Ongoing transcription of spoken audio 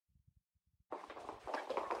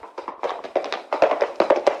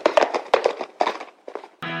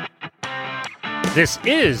This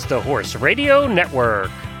is the Horse Radio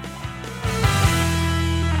Network.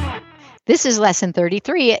 This is Lesson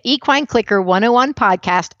 33, Equine Clicker 101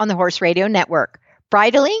 podcast on the Horse Radio Network.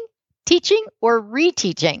 Bridling, teaching, or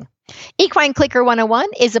reteaching. Equine Clicker 101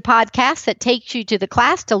 is a podcast that takes you to the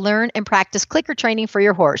class to learn and practice clicker training for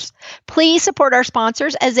your horse. Please support our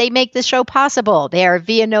sponsors as they make the show possible. They are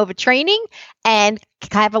Via Nova Training and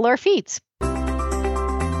Cavalier Feeds.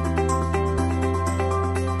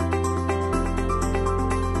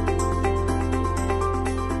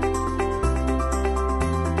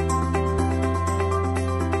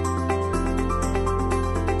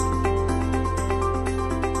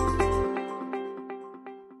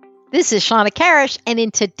 This is Shauna Karish, and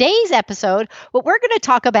in today's episode, what we're going to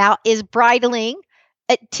talk about is bridling,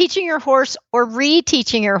 teaching your horse or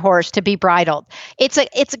reteaching your horse to be bridled. It's a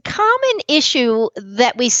common issue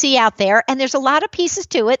that we see out there, and there's a lot of pieces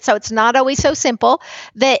to it, so it's not always so simple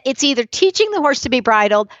that it's either teaching the horse to be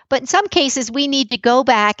bridled, but in some cases, we need to go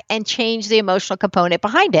back and change the emotional component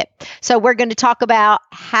behind it. So we're going to talk about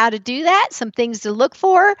how to do that, some things to look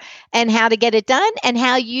for, and how to get it done, and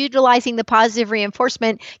how utilizing the positive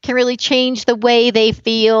reinforcement can really change the way they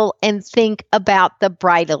feel and think about the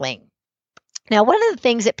bridling. Now, one of the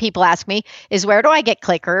things that people ask me is, where do I get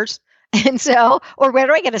clickers? Or where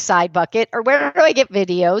do I get a side bucket? Or where do I get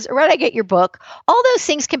videos? Or where do I get your book? All those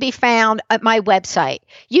things can be found at my website.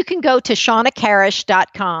 You can go to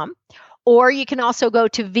shaunakarish.com, or you can also go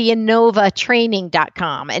to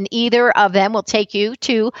vianovatraining.com, and either of them will take you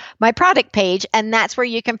to my product page, and that's where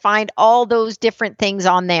you can find all those different things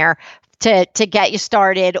on there to get you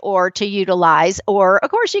started or to utilize, or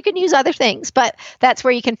of course you can use other things, but that's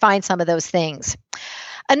where you can find some of those things.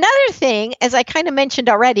 Another thing, as I kind of mentioned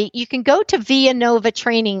already, you can go to Via Nova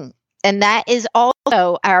Training, and that is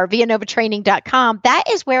also our vianovatraining.com. That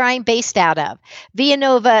is where I'm based out of. Via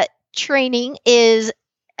Nova Training is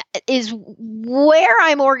where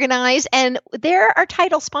I'm organized, and they're our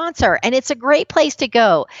title sponsor, and it's a great place to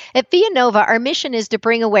go. At Via Nova, our mission is to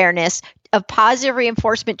bring awareness of positive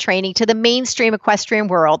reinforcement training to the mainstream equestrian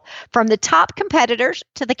world, from the top competitors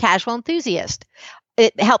to the casual enthusiast.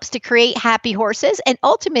 It helps to create happy horses and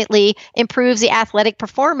ultimately improves the athletic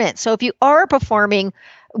performance. So if you are performing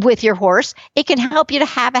with your horse, it can help you to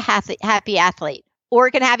have a happy athlete, or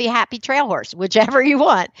it can have you a happy trail horse, whichever you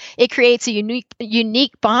want. It creates a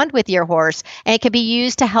unique bond with your horse, and it can be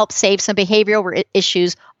used to help save some behavioral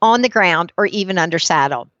issues on the ground or even under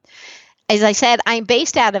saddle. As I said, I'm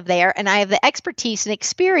based out of there, and I have the expertise and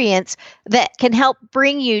experience that can help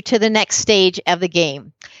bring you to the next stage of the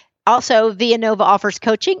game. Also, Via Nova offers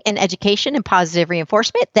coaching and education and positive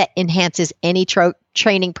reinforcement that enhances any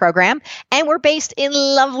training program. And we're based in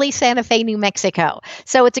lovely Santa Fe, New Mexico.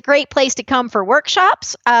 So it's a great place to come for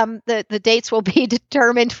workshops. The dates will be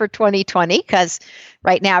determined for 2020 because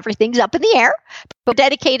right now everything's up in the air. But we're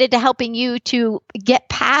dedicated to helping you to get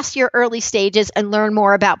past your early stages and learn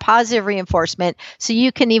more about positive reinforcement so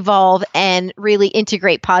you can evolve and really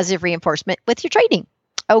integrate positive reinforcement with your training.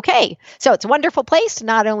 Okay, so it's a wonderful place to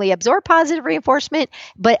not only absorb positive reinforcement,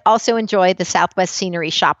 but also enjoy the Southwest scenery,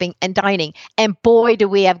 shopping, and dining. And boy, do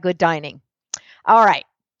we have good dining. All right.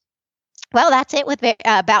 Well, that's it with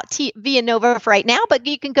about Via Nova for right now, but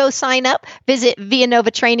you can go sign up, visit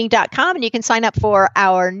vianovatraining.com, and you can sign up for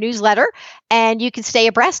our newsletter, and you can stay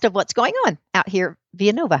abreast of what's going on out here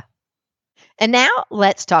Via Nova. And now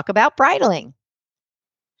let's talk about bridling.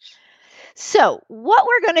 So what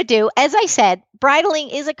we're going to do, as I said,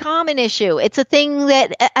 bridling is a common issue. It's a thing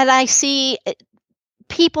that I see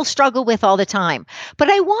people struggle with all the time. But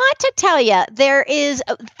I want to tell you, there is,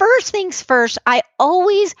 first things first,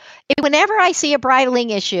 whenever I see a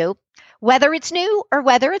bridling issue, whether it's new or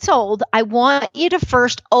whether it's old, I want you to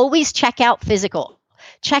first always check out physical.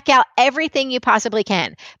 Check out everything you possibly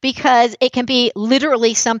can, because it can be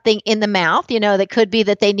literally something in the mouth, that could be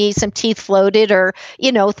that they need some teeth floated, or,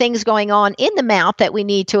 things going on in the mouth that we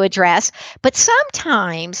need to address. But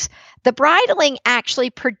sometimes the bridling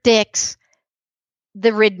actually predicts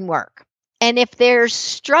the ridden work. And if there's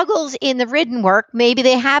struggles in the ridden work, maybe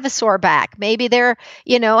they have a sore back, maybe they're,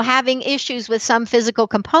 having issues with some physical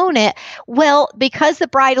component. Well, because the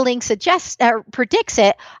bridling predicts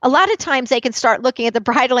it, a lot of times they can start looking at the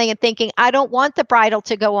bridling and thinking, I don't want the bridle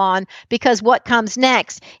to go on, because what comes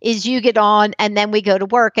next is you get on and then we go to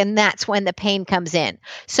work, and that's when the pain comes in.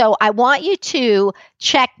 So I want you to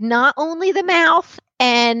check not only the mouth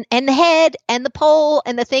and the head and the pole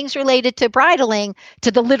and the things related to bridling,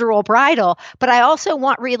 to the literal bridle. But I also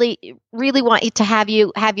really want you to have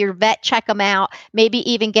your vet check them out. Maybe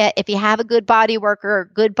even get, if you have a good body worker,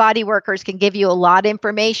 good body workers can give you a lot of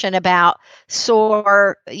information about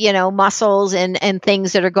sore, muscles and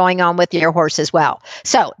things that are going on with your horse as well.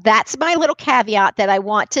 So that's my little caveat that I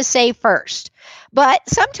want to say first. But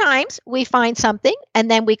sometimes we find something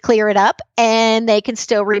and then we clear it up and they can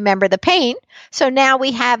still remember the pain. So now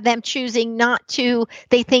we have them choosing not to.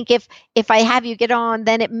 They think if I have you get on,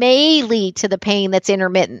 then it may lead to the pain that's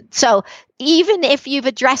intermittent. So even if you've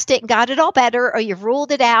addressed it and got it all better, or you've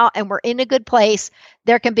ruled it out and we're in a good place,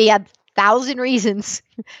 there can be 1,000 reasons.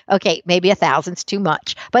 Okay, maybe 1,000's too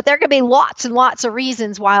much, but there can be lots and lots of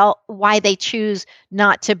reasons why they choose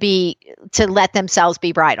not to let themselves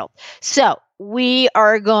be bridled. So we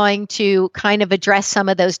are going to kind of address some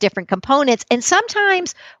of those different components. And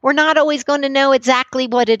sometimes we're not always going to know exactly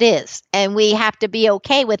what it is. And we have to be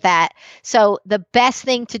okay with that. So the best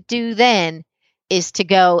thing to do then is to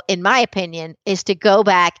go, in my opinion, is to go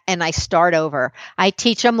back and I start over. I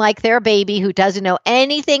teach them like they're a baby who doesn't know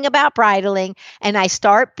anything about bridling, and I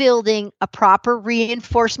start building a proper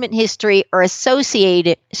reinforcement history or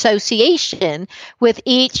association with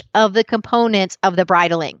each of the components of the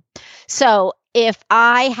bridling. So if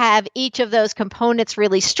I have each of those components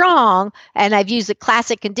really strong, and I've used the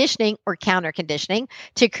classic conditioning or counter conditioning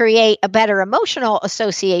to create a better emotional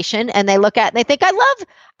association, and they look at it and they think, I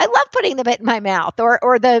love putting the bit in my mouth,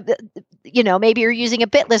 or maybe you're using a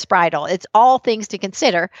bitless bridle. It's all things to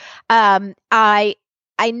consider. I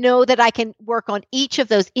know that I can work on each of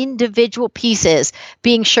those individual pieces,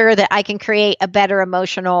 being sure that I can create a better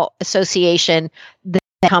emotional association that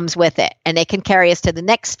comes with it, and it can carry us to the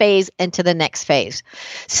next phase and to the next phase.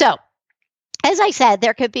 So, as I said,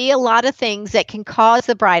 there could be a lot of things that can cause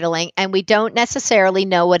the bridling, and we don't necessarily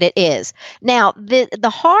know what it is. Now,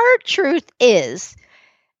 the hard truth is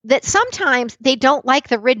that sometimes they don't like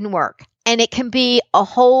the ridden work, and it can be a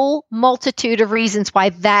whole multitude of reasons why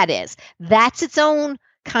that is. That's its own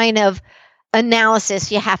kind of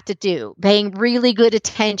analysis you have to do, paying really good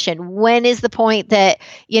attention. When is the point that,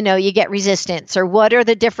 you get resistance, or what are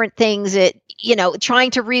the different things that,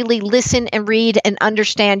 trying to really listen and read and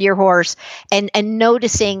understand your horse, and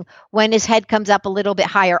noticing when his head comes up a little bit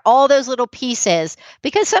higher, all those little pieces,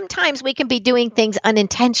 because sometimes we can be doing things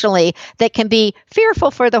unintentionally that can be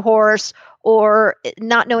fearful for the horse, or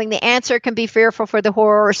not knowing the answer can be fearful for the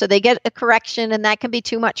horse, so they get a correction and that can be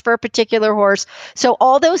too much for a particular horse. So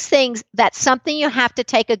all those things, that's something you have to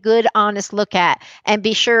take a good, honest look at and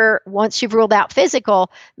be sure once you've ruled out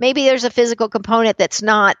physical, maybe there's a physical component that's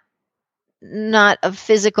not a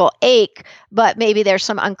physical ache, but maybe there's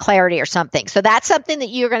some unclarity or something. So that's something that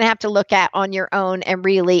you're going to have to look at on your own and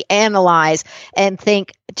really analyze and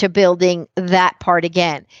think to building that part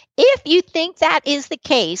again. If you think that is the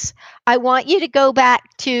case, I want you to go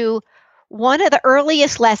back to one of the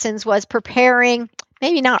earliest lessons was preparing,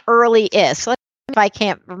 maybe not earliest. If I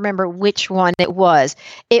can't remember which one it was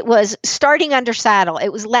starting under saddle. It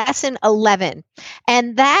was lesson 11.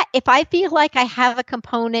 And that, if I feel like I have a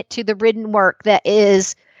component to the ridden work that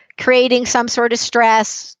is creating some sort of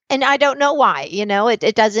stress, and I don't know why,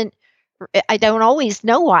 I don't always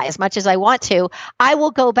know why as much as I want to, I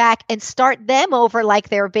will go back and start them over like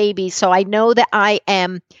they're babies. So I know that I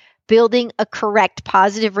am building a correct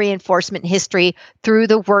positive reinforcement history through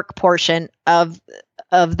the work portion of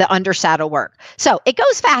the under saddle work. So it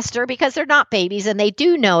goes faster because they're not babies and they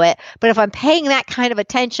do know it. But if I'm paying that kind of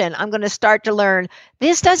attention, I'm going to start to learn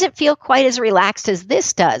this doesn't feel quite as relaxed as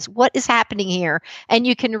this does. What is happening here? And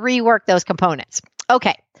you can rework those components.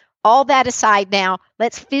 Okay. All that aside now,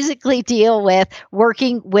 let's physically deal with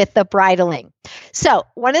working with the bridling. So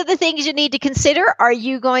one of the things you need to consider, are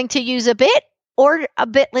you going to use a bit or a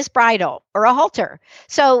bitless bridle or a halter?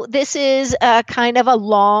 So this is a kind of a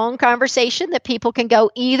long conversation that people can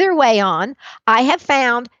go either way on. I have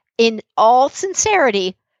found, in all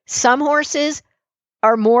sincerity, some horses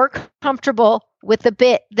are more comfortable with the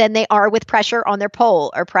bit than they are with pressure on their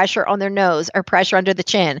pole or pressure on their nose or pressure under the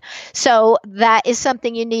chin. So that is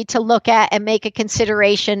something you need to look at and make a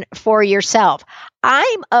consideration for yourself.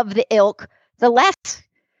 I'm of the ilk, the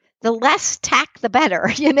less tack, the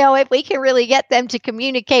better. If we can really get them to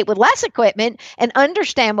communicate with less equipment and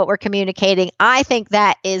understand what we're communicating, I think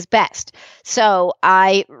that is best. So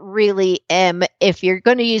I really am, if you're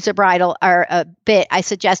going to use a bridle or a bit, I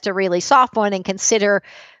suggest a really soft one and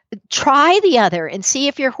try the other and see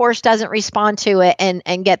if your horse doesn't respond to it,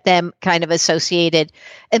 and get them kind of associated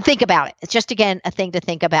and think about it. It's just, again, a thing to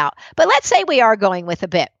think about. But let's say we are going with a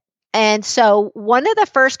bit. And so one of the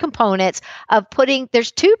first components of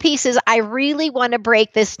there's two pieces I really want to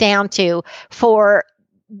break this down to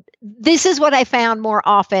this is what I found more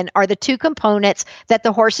often are the two components that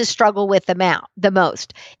the horses struggle with the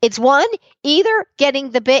most. It's one, either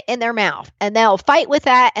getting the bit in their mouth, and they'll fight with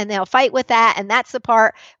that and they'll fight with that. And that's the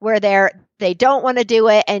part where they don't want to do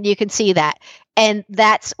it. And you can see that. And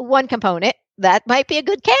that's one component. That might be a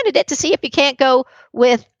good candidate to see if you can't go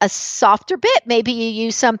with a softer bit. Maybe you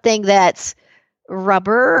use something that's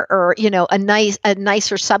rubber or, a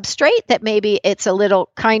nicer substrate that maybe it's a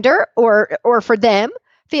little kinder or for them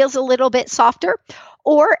feels a little bit softer,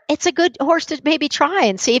 or it's a good horse to maybe try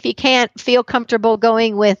and see if you can't feel comfortable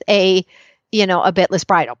going with a bitless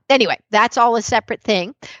bridle. Anyway, that's all a separate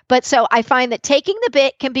thing. But so I find that taking the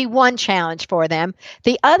bit can be one challenge for them.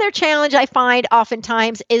 The other challenge I find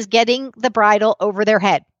oftentimes is getting the bridle over their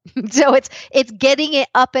head. So it's getting it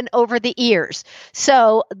up and over the ears.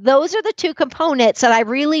 So those are the two components that I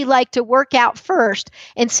really like to work out first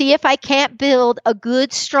and see if I can't build a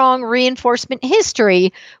good, strong reinforcement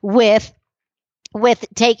history with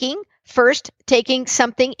taking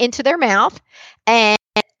something into their mouth, and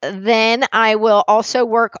then I will also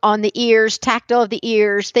work on the ears, tactile of the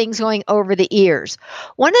ears, things going over the ears.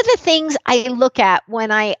 One of the things I look at when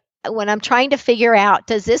I'm trying to figure out,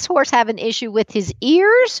 does this horse have an issue with his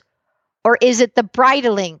ears or is it the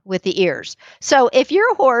bridling with the ears? So if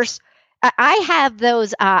your horse, I have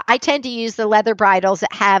those, I tend to use the leather bridles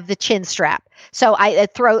that have the chin strap. So I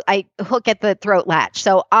hook at the throat latch.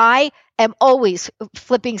 So I am always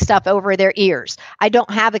flipping stuff over their ears. I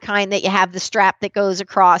don't have the kind that you have the strap that goes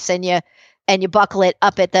across and you buckle it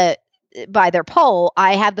up by their pole.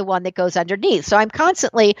 I have the one that goes underneath. So I'm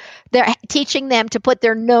constantly teaching them to put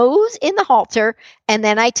their nose in the halter, and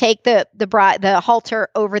then I take the halter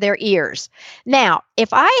over their ears. Now, if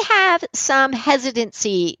I have some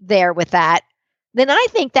hesitancy there with that, then I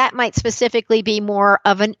think that might specifically be more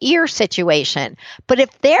of an ear situation. But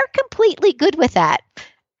if they're completely good with that,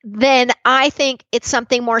 then I think it's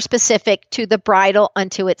something more specific to the bridle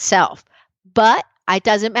unto itself. But it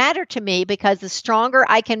doesn't matter to me, because the stronger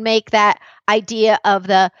I can make that idea of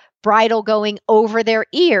the bridle going over their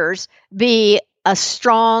ears be a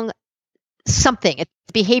strong something, a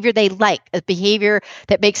behavior they like, a behavior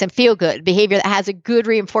that makes them feel good, behavior that has a good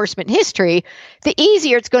reinforcement history, the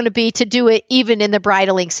easier it's going to be to do it even in the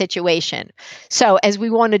bridling situation. So as we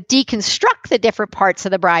want to deconstruct the different parts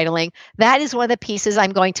of the bridling, that is one of the pieces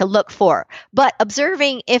I'm going to look for. But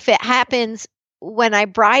observing if it happens when I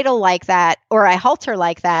bridle like that or I halter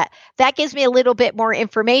like that, that gives me a little bit more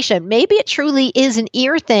information. Maybe it truly is an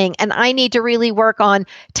ear thing and I need to really work on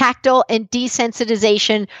tactile and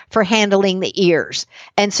desensitization for handling the ears.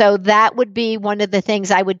 And so that would be one of the things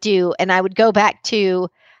I would do. And I would go back to,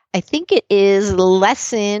 I think it is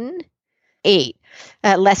lesson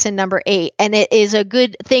number 8. And it is a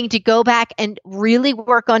good thing to go back and really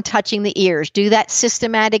work on touching the ears, do that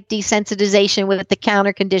systematic desensitization with the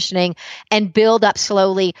counter conditioning and build up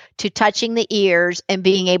slowly to touching the ears and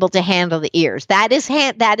being able to handle the ears. That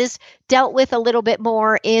is dealt with a little bit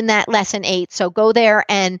more in that lesson 8. So go there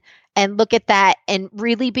and look at that and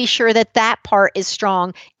really be sure that that part is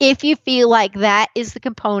strong if you feel like that is the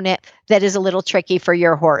component that is a little tricky for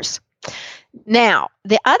your horse. Now,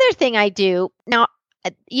 the other thing I do,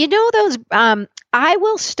 I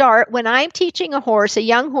will start when I'm teaching a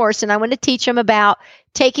young horse, and I want to teach them about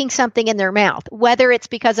taking something in their mouth, whether it's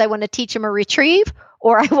because I want to teach them a retrieve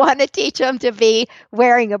or I want to teach them to be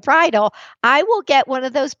wearing a bridle. I will get one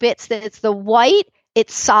of those bits that it's the white,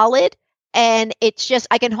 it's solid, and it's just,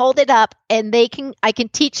 I can hold it up and I can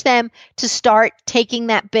teach them to start taking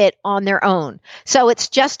that bit on their own. So it's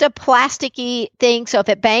just a plasticky thing. So if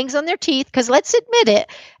it bangs on their teeth, because let's admit it,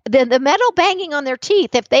 the metal banging on their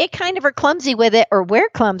teeth, if they kind of are clumsy with it or we're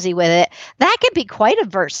clumsy with it, that can be quite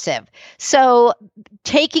aversive. So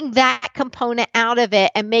taking that component out of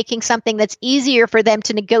it and making something that's easier for them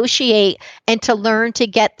to negotiate and to learn to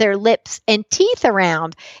get their lips and teeth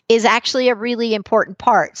around is actually a really important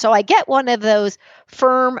part. So I get one of those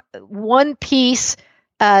firm one piece,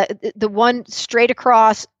 the one straight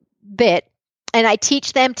across bit, and I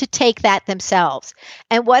teach them to take that themselves.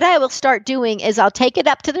 And what I will start doing is I'll take it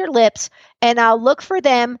up to their lips and I'll look for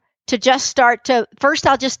them to just first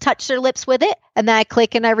I'll just touch their lips with it, and then I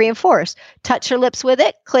click and I reinforce. Touch their lips with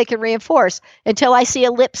it, click and reinforce until I see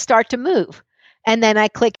a lip start to move. And then I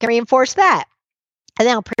click and reinforce that. And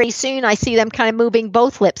now pretty soon I see them kind of moving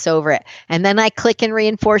both lips over it. And then I click and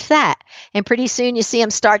reinforce that. And pretty soon you see them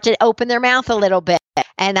start to open their mouth a little bit.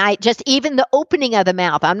 And I just, even the opening of the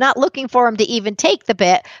mouth, I'm not looking for them to even take the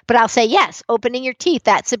bit, but I'll say, yes, opening your teeth,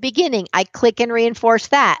 that's the beginning. I click and reinforce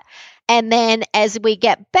that. And then as we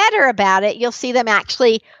get better about it, you'll see them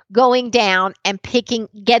actually going down and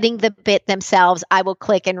getting the bit themselves. I will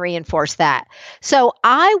click and reinforce that. So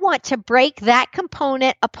I want to break that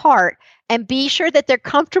component apart and be sure that they're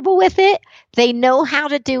comfortable with it. They know how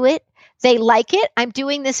to do it. They like it. I'm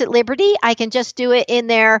doing this at Liberty. I can just do it in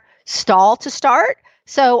their stall to start.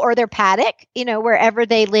 Or their paddock, wherever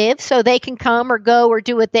they live, so they can come or go or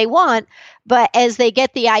do what they want. But as they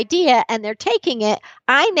get the idea and they're taking it,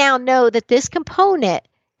 I now know that this component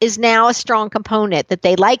is now a strong component, that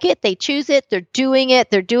they like it, they choose it, they're doing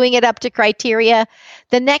it up to criteria.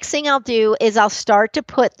 The next thing I'll do is I'll start to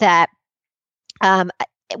put that,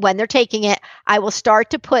 when they're taking it, I will start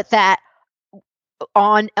to put that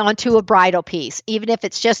onto a bridle piece, even if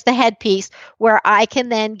it's just the headpiece, where I can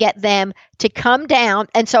then get them to come down.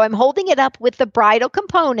 And so I'm holding it up with the bridle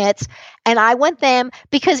components, and I want them,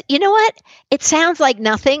 because you know what? It sounds like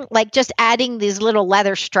nothing, like just adding these little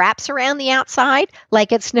leather straps around the outside,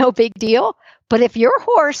 like it's no big deal. But if your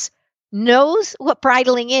horse knows what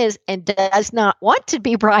bridling is and does not want to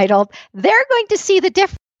be bridled, they're going to see the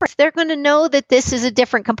difference. They're going to know that this is a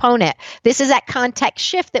different component. This is that context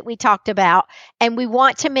shift that we talked about. And we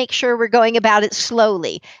want to make sure we're going about it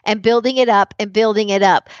slowly and building it up and building it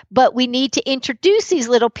up. But we need to introduce these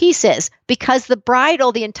little pieces, because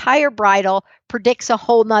the entire bridle predicts a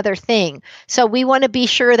whole nother thing. So we want to be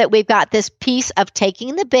sure that we've got this piece of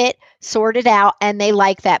taking the bit sorted out, and they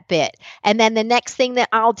like that bit. And then the next thing that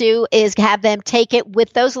I'll do is have them take it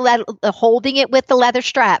with those holding it with the leather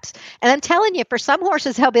straps. And I'm telling you, for some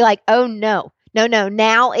horses, they'll be like, oh no,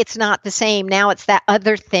 now it's not the same. Now it's that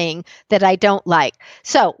other thing that I don't like.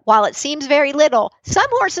 So while it seems very little, some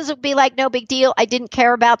horses will be like, no big deal. I didn't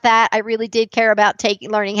care about that. I really did care about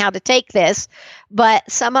learning how to take this. But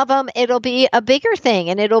some of them, it'll be a bigger thing,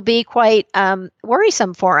 and it'll be quite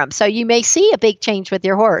worrisome for them. So you may see a big change with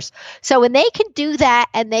your horse. So when they can do that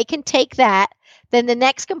and they can take that, then the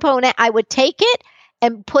next component, I would take it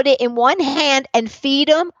and put it in one hand and feed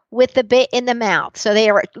them with the bit in the mouth. So they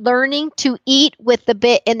are learning to eat with the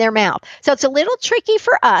bit in their mouth. So it's a little tricky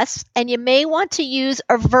for us, and you may want to use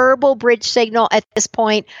a verbal bridge signal at this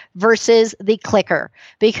point versus the clicker,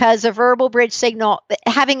 because a verbal bridge signal,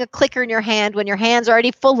 having a clicker in your hand when your hand's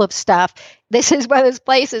already full of stuff, this is one of those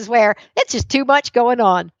places where it's just too much going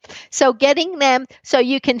on. So getting them so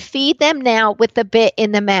you can feed them now with the bit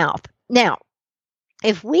in the mouth. Now,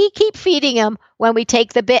 if we keep feeding them when we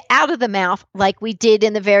take the bit out of the mouth, like we did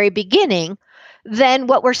in the very beginning, then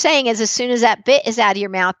what we're saying is as soon as that bit is out of your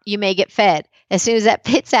mouth, you may get fed. As soon as that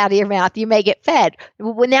bit's out of your mouth, you may get fed.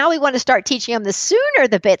 Well, now we want to start teaching them the sooner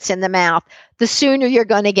the bit's in the mouth, the sooner you're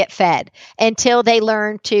going to get fed, until they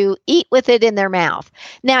learn to eat with it in their mouth.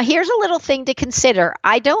 Now, here's a little thing to consider.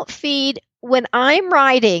 I don't feed when I'm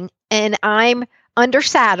riding and I'm under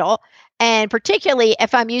saddle, and particularly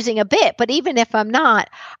if I'm using a bit, but even if I'm not,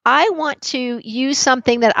 I want to use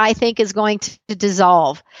something that I think is going to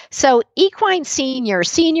dissolve. So equine senior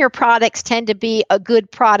products tend to be a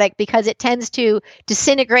good product because it tends to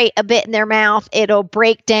disintegrate a bit in their mouth. It'll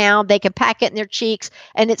break down. They can pack it in their cheeks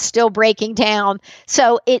and it's still breaking down.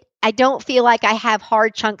 So I don't feel like I have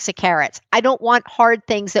hard chunks of carrots. I don't want hard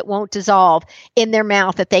things that won't dissolve in their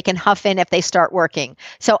mouth that they can huff in if they start working.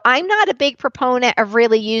 So I'm not a big proponent of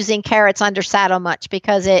really using carrots under saddle much,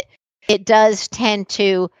 because it does tend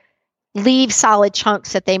to leave solid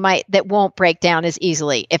chunks that won't break down as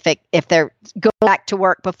easily if they're go back to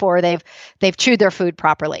work before they've chewed their food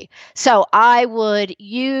properly. So I would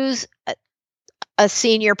use a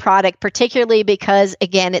senior product, particularly because,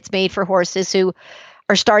 again, it's made for horses who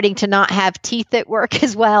are starting to not have teeth that work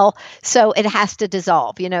as well. So it has to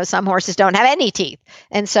dissolve. Some horses don't have any teeth.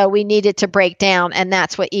 And so we need it to break down. And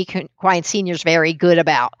that's what Equine Senior is very good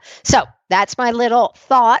about. So that's my little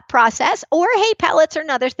thought process. Or hay pellets are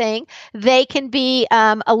another thing. They can be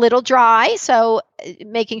a little dry. So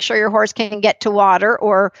making sure your horse can get to water,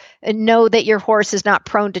 or know that your horse is not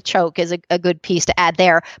prone to choke, is a good piece to add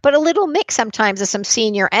there. But a little mix sometimes of some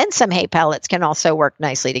senior and some hay pellets can also work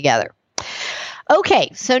nicely together.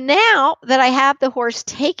 Okay, so now that I have the horse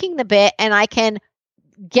taking the bit and I can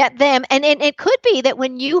get them, and it could be that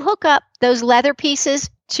when you hook up those leather pieces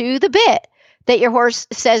to the bit, that your horse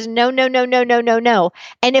says, no, no, no, no, no, no, no.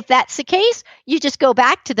 And if that's the case, you just go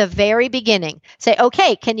back to the very beginning. Say,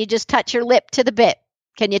 okay, can you just touch your lip to the bit?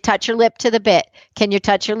 Can you touch your lip to the bit? Can you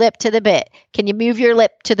touch your lip to the bit? Can you move your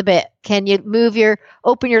lip to the bit? Can you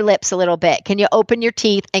open your lips a little bit? Can you open your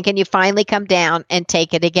teeth? And can you finally come down and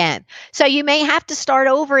take it again? So you may have to start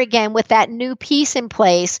over again with that new piece in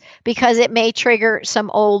place because it may trigger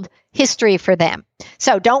some old history for them.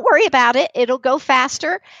 So don't worry about it. It'll go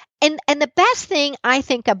faster. And the best thing I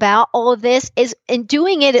think about all of this is in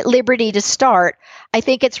doing it at Liberty to start, I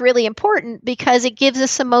think it's really important because it gives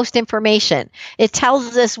us the most information. It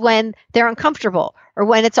tells us when they're uncomfortable or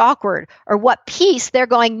when it's awkward or what piece they're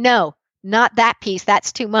going, no, not that piece.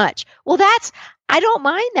 That's too much. Well, I don't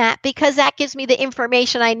mind that because that gives me the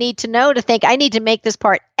information I need to know to think I need to make this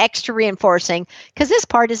part extra reinforcing because this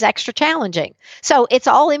part is extra challenging. So it's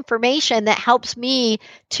all information that helps me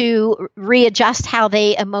to readjust how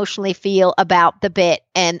they emotionally feel about the bit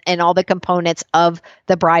and all the components of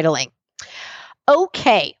the bridling.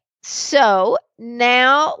 Okay. So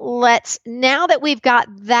now that we've got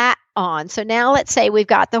that on, so now let's say we've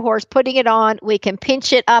got the horse putting it on, we can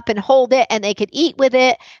pinch it up and hold it and they could eat with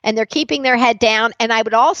it and they're keeping their head down. And I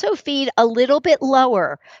would also feed a little bit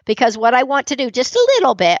lower because what I want to do, just a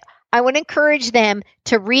little bit, I want to encourage them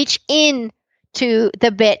to reach in to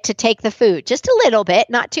the bit to take the food, just a little bit,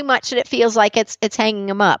 not too much that it feels like it's hanging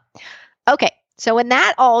them up. Okay. So when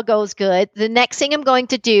that all goes good, the next thing I'm going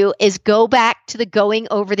to do is go back to the going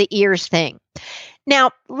over the ears thing. Now,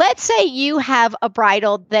 let's say you have a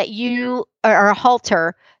bridle or a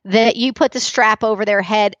halter that you put the strap over their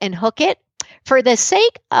head and hook it. For the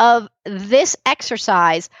sake of this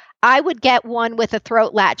exercise, I would get one with a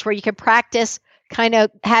throat latch where you can practice kind of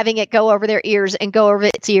having it go over their ears and go over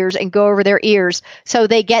its ears and go over their ears so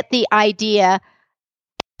they get the idea.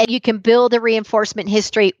 And you can build a reinforcement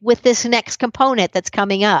history with this next component that's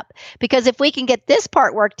coming up. Because if we can get this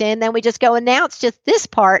part worked in, then we just go, and now it's just this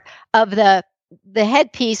part of the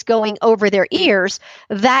headpiece going over their ears.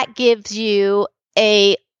 That gives you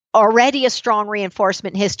already a strong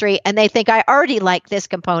reinforcement history, and they think, I already like this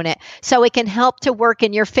component. So it can help to work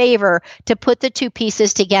in your favor to put the two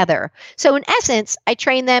pieces together. So in essence, I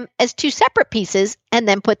train them as two separate pieces and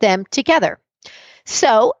then put them together.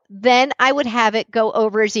 So then I would have it go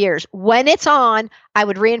over his ears. When it's on, I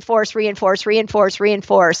would reinforce,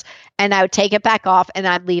 and I would take it back off and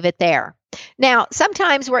I'd leave it there. Now,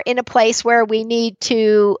 sometimes we're in a place where we need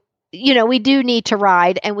to, we do need to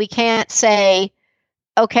ride and we can't say,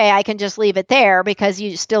 okay, I can just leave it there because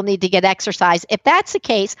you still need to get exercise. If that's the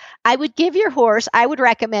case, I would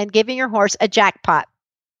recommend giving your horse a jackpot.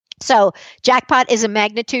 So jackpot is a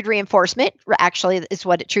magnitude reinforcement, actually is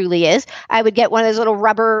what it truly is. I would get one of those little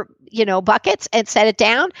rubber, buckets and set it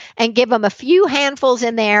down and give them a few handfuls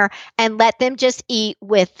in there and let them just eat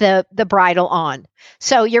with the bridle on.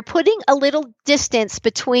 So you're putting a little distance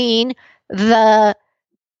between the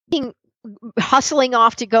hustling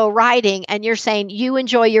off to go riding and you're saying you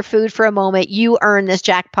enjoy your food for a moment, you earn this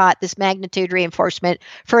jackpot, this magnitude reinforcement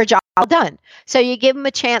for a job done. So you give him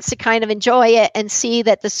a chance to kind of enjoy it and see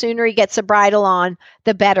that the sooner he gets a bridle on,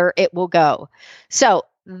 the better it will go. So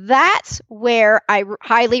that's where I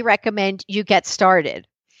highly recommend you get started.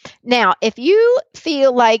 Now, if you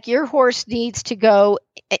feel like your horse needs to go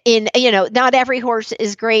in, not every horse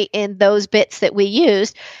is great in those bits that we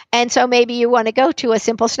used. And so maybe you want to go to a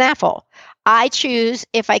simple snaffle. I choose,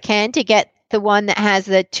 if I can, to get the one that has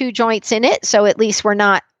the two joints in it. So at least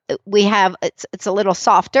it's a little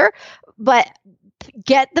softer, but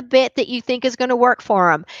get the bit that you think is going to work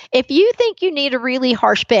for them. If you think you need a really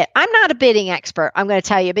harsh bit, I'm not a bitting expert, I'm going to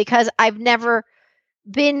tell you, because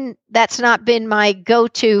that's not been my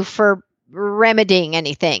go-to for remedying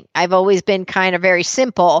anything. I've always been kind of very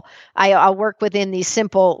simple. I'll work within these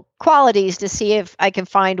simple qualities to see if I can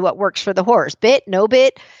find what works for the horse. Bit, no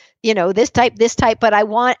bit, this type, but I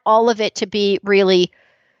want all of it to be really,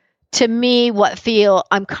 to me, what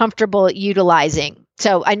I'm comfortable utilizing.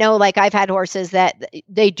 So I know, like, I've had horses that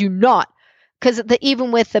they do not, because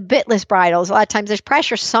even with the bitless bridles, a lot of times there's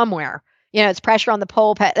pressure somewhere. It's pressure on the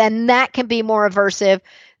pole, and that can be more aversive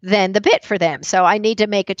than the bit for them. So I need to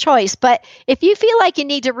make a choice. But if you feel like you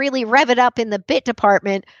need to really rev it up in the bit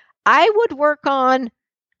department, I would work on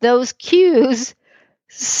those cues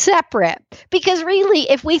separate. Because really,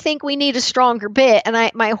 if we think we need a stronger bit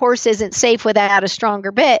and my horse isn't safe without a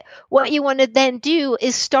stronger bit, what you want to then do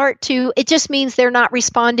is it just means they're not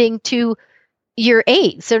responding to your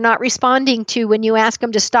aids. They're not responding to when you ask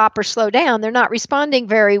them to stop or slow down. They're not responding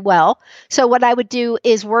very well. So what I would do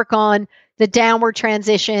is work on the downward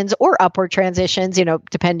transitions or upward transitions,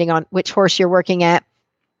 depending on which horse you're working at.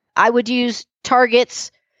 I would use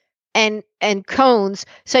targets and cones,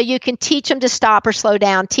 so you can teach them to stop or slow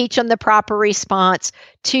down, teach them the proper response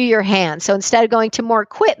to your hand. So instead of going to more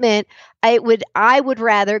equipment, I would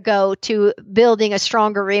rather go to building a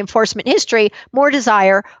stronger reinforcement history, more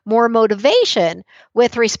desire, more motivation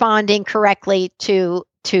with responding correctly to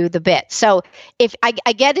the bit. So if I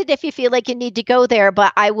get it, if you feel like you need to go there,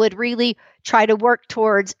 but I would really try to work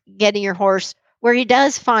towards getting your horse where he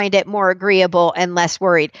does find it more agreeable and less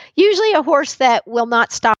worried. Usually a horse that will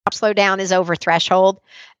not stop, slow down is over threshold.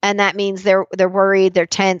 And that means they're worried, they're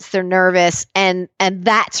tense, they're nervous. And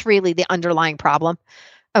that's really the underlying problem.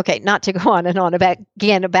 Okay, not to go on and on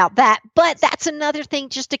about that, but that's another thing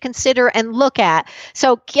just to consider and look at.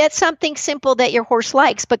 So get something simple that your horse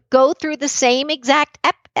likes, but go through the same exact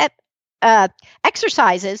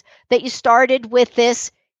exercises that you started with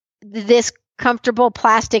this comfortable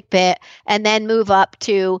plastic bit, and then move up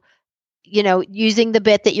to, using the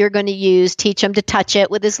bit that you're going to use. Teach him to touch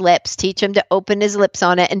it with his lips, teach him to open his lips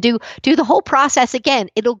on it, and do the whole process again.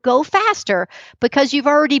 It'll go faster because you've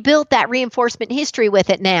already built that reinforcement history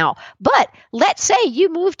with it now. But let's say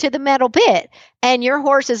you move to the metal bit and your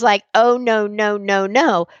horse is like, oh, no, no, no,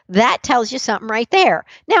 no. That tells you something right there.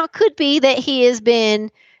 Now, it could be that he has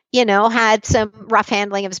been had some rough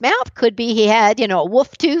handling of his mouth. Could be he had, a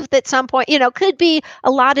wolf tooth at some point. Could be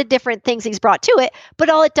a lot of different things he's brought to it. But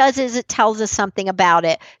all it does is it tells us something about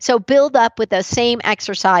it. So build up with those same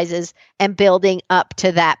exercises and building up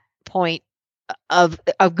to that point of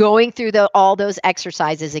going through all those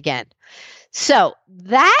exercises again. So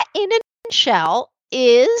that in a nutshell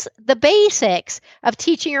is the basics of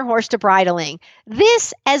teaching your horse to bridling.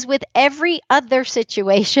 This, as with every other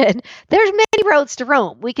situation, there's many roads to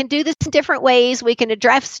Rome. We can do this in different ways. We can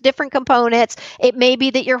address different components. It may be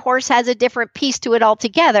that your horse has a different piece to it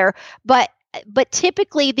altogether, but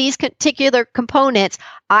typically these particular components,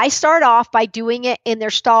 I start off by doing it in their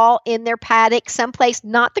stall, in their paddock, someplace,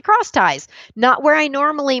 not the cross ties, not where I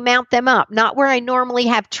normally mount them up, not where I normally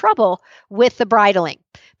have trouble with the bridling.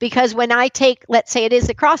 Because when I take, let's say it is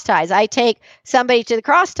the cross ties, I take somebody to the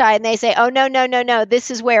cross tie and they say, oh, no, no, no, no, this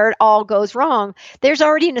is where it all goes wrong. There's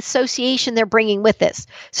already an association they're bringing with this.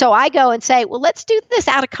 So I go and say, well, let's do this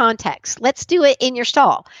out of context. Let's do it in your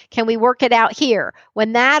stall. Can we work it out here?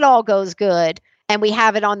 When that all goes good, and we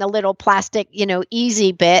have it on the little plastic,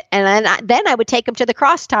 easy bit. And then I would take them to the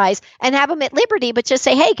cross ties and have them at liberty, but just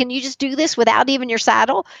say, hey, can you just do this without even your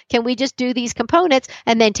saddle? Can we just do these components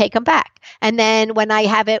and then take them back? And then when I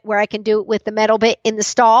have it where I can do it with the metal bit in the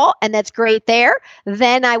stall, and that's great there,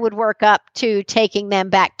 then I would work up to taking them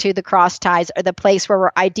back to the cross ties or the place where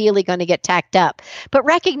we're ideally going to get tacked up. But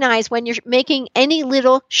recognize when you're making any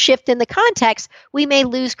little shift in the context, we may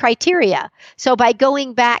lose criteria. So by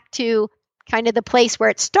going back to kind of the place where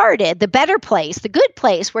it started, the better place, the good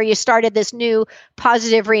place where you started this new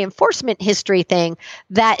positive reinforcement history thing,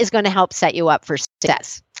 that is going to help set you up for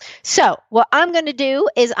success. So what I'm going to do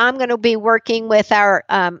is I'm going to be working with our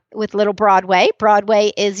with little Broadway.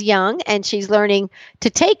 Broadway is young and she's learning to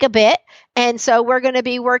take a bit. And so we're going to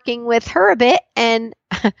be working with her a bit, and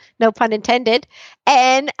no pun intended.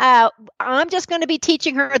 And I'm just going to be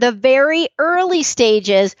teaching her the very early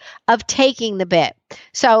stages of taking the bit.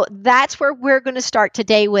 So that's where we're going to start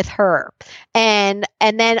today with her. And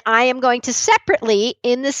then I am going to separately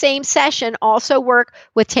in the same session also work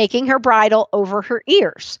with taking her bridle over her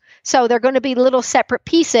ears. So they're going to be little separate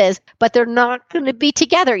pieces, but they're not going to be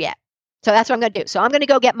together yet. So that's what I'm going to do. So I'm going to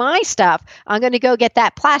go get my stuff. I'm going to go get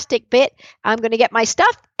that plastic bit. I'm going to get my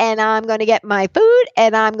stuff, and I'm going to get my food,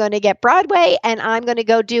 and I'm going to get Broadway, and I'm going to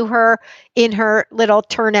go do her in her little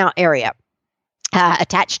turnout area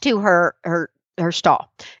attached to her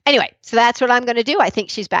stall. Anyway, so that's what I'm going to do. I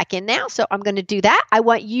think she's back in now, so I'm going to do that. I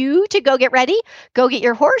want you to go get ready, go get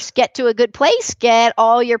your horse, get to a good place, get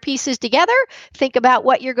all your pieces together, think about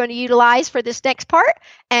what you're going to utilize for this next part,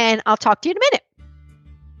 and I'll talk to you in a minute.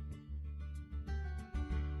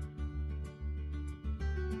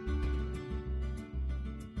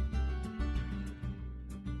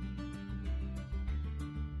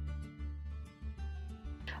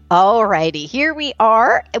 All righty, here we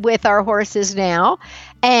are with our horses now.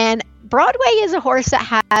 And Broadway is a horse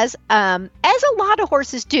that has, as a lot of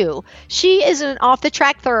horses do, she is an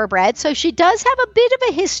off-the-track thoroughbred, so she does have a bit of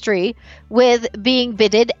a history with being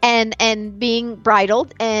bitted and being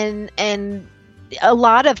bridled and a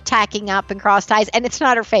lot of tacking up and cross ties, and it's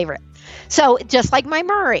not her favorite. So just like my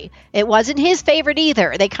Murray, it wasn't his favorite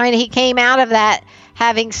either. He came out of that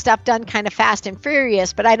having stuff done kind of fast and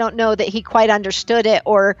furious, but I don't know that he quite understood it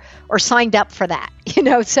or signed up for that,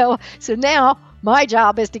 So now My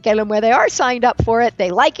job is to get them where they are signed up for it. They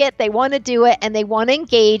like it, they want to do it, and they want to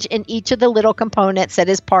engage in each of the little components that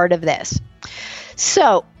is part of this.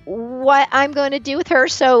 So what I'm going to do with her,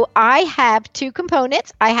 so I have two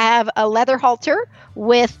components. I have a leather halter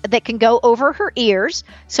that can go over her ears,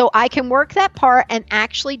 so I can work that part and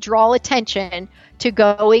actually draw attention to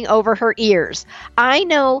going over her ears. I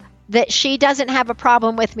know that she doesn't have a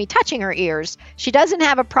problem with me touching her ears. She doesn't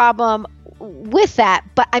have a problem with that,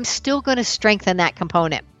 but I'm still going to strengthen that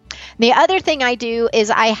component. The other thing I do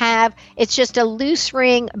is it's just a loose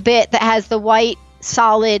ring bit that has the white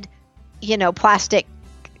solid, plastic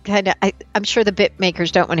kind of, I'm sure the bit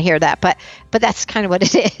makers don't want to hear that, but that's kind of what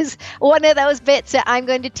it is. One of those bits that I'm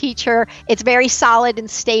going to teach her. It's very solid and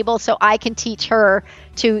stable, so I can teach her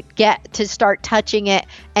to get to start touching it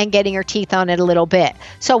and getting her teeth on it a little bit.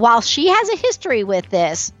 So while she has a history with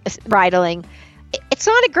this bridling, it's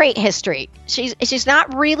not a great history. She's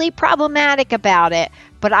not really problematic about it,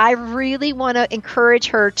 but I really want to encourage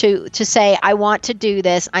her to say, I want to do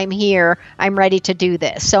this. I'm here. I'm ready to do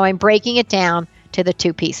this. So I'm breaking it down to the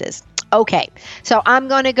two pieces. Okay, so I'm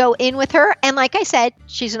going to go in with her. And like I said,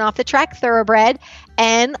 she's an off-the-track thoroughbred.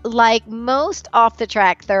 And like most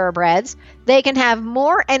off-the-track thoroughbreds, they can have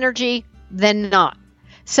more energy than not.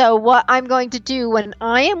 So what I'm going to do when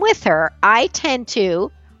I am with her, I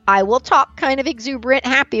will talk kind of exuberant,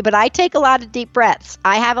 happy, but I take a lot of deep breaths.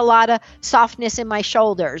 I have a lot of softness in my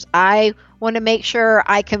shoulders. I want to make sure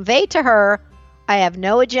I convey to her, I have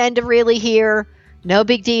no agenda really here. No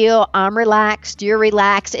big deal. I'm relaxed. You're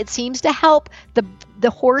relaxed. It seems to help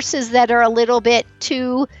the horses that are a little bit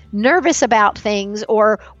too nervous about things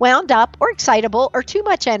or wound up or excitable or too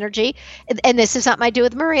much energy. And this is something I do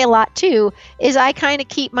with Murray a lot too, is I kind of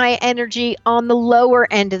keep my energy on the lower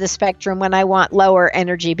end of the spectrum when I want lower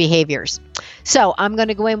energy behaviors. So I'm going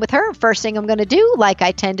to go in with her. First thing I'm going to do, like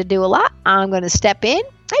I tend to do a lot, I'm going to step in.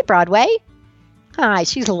 Hey, Broadway. Hi,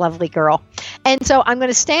 she's a lovely girl. And so I'm going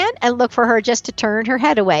to stand and look for her just to turn her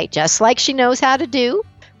head away, just like she knows how to do.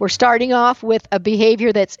 We're starting off with a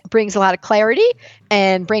behavior that brings a lot of clarity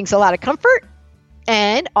and brings a lot of comfort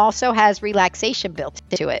and also has relaxation built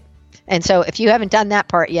into it. And so if you haven't done that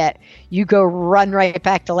part yet, you go run right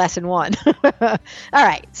back to lesson 1. All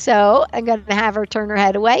right, so I'm going to have her turn her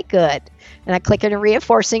head away. Good. And I click into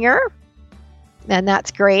reinforcing her. And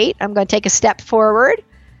that's great. I'm going to take a step forward.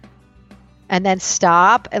 And then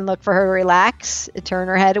stop and look for her to relax, turn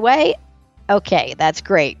her head away. Okay, that's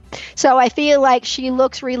great. So I feel like she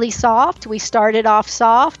looks really soft. We started off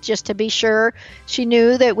soft just to be sure she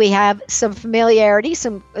knew that we have some familiarity,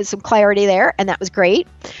 some clarity there, and that was great.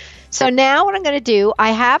 So now what I'm going to do,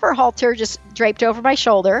 I have her halter just draped over my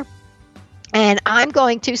shoulder, and I'm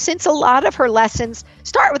going to, since a lot of her lessons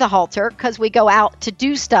start with a halter because we go out to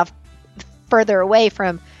do stuff further away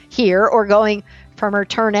from here or going from her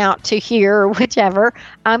turnout to here or whichever,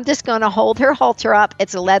 I'm just going to hold her halter up.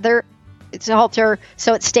 It's a halter,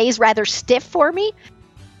 so it stays rather stiff for me.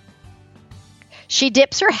 She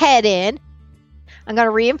dips her head in. I'm going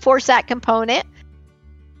to reinforce that component.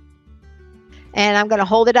 And I'm going to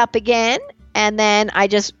hold it up again. And then I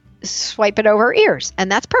just swipe it over her ears.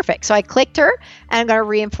 And that's perfect. So I clicked her and I'm going to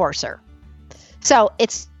reinforce her. So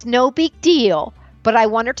it's no big deal. But I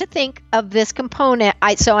want her to think of this component.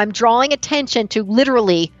 So I'm drawing attention to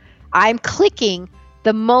literally, I'm clicking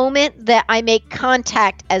the moment that I make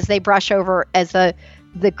contact as they brush over, as the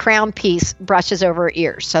crown piece brushes over her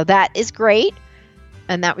ears. So that is great.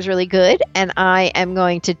 And that was really good. And I am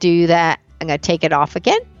going to do that. I'm going to take it off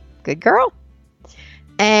again. Good girl.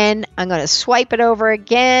 And I'm going to swipe it over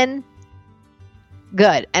again.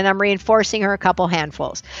 Good. And I'm reinforcing her a couple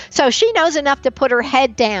handfuls. So she knows enough to put her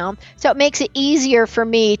head down. So it makes it easier for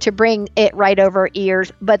me to bring it right over her ears.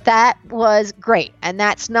 But that was great. And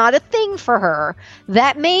that's not a thing for her.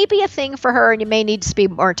 That may be a thing for her and you may need to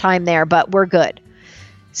spend more time there, but we're good.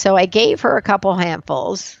 So I gave her a couple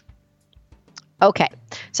handfuls. Okay.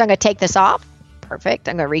 So I'm going to take this off. Perfect.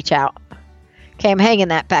 I'm going to reach out. Okay, I'm hanging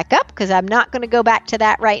that back up because I'm not going to go back to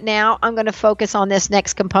that right now. I'm going to focus on this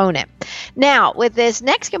next component. Now, with this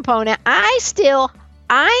next component,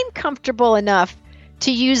 I'm comfortable enough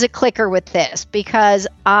to use a clicker with this because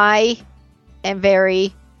I am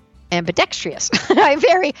very ambidextrous. I'm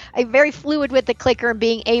very fluid with the clicker and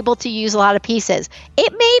being able to use a lot of pieces.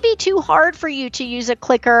 It may be too hard for you to use a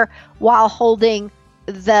clicker while holding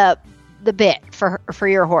the bit for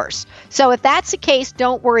your horse. So if that's the case,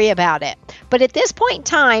 don't worry about it. But at this point in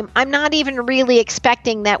time, I'm not even really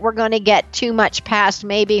expecting that we're going to get too much past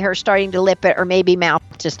maybe her starting to lip it or maybe mouth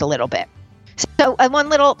just a little bit. So one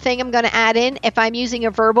little thing I'm going to add in, if I'm using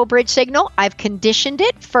a verbal bridge signal, I've conditioned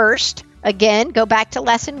it first Again, go back to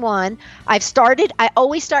lesson 1. I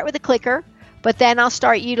always start with a clicker, but then I'll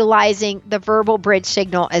start utilizing the verbal bridge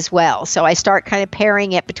signal as well. So I start kind of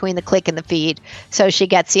pairing it between the click and the feed so she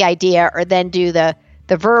gets the idea, or then do the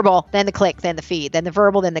verbal, then the click, then the feed, then the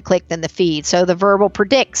verbal, then the click, then the feed. So the verbal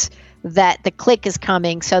predicts that the click is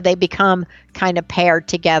coming, so they become kind of paired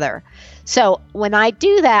together. So when I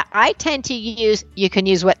do that, I tend to use, you can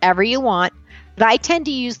use whatever you want, but I tend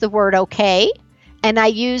to use the word okay, and I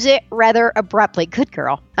use it rather abruptly. Good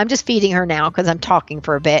girl. I'm just feeding her now because I'm talking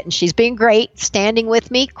for a bit, and she's being great. Standing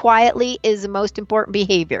with me quietly is the most important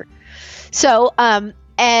behavior. So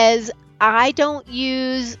as I don't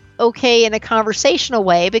use okay in a conversational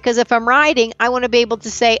way, because if I'm writing, I want to be able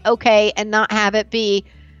to say okay and not have it be,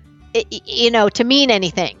 to mean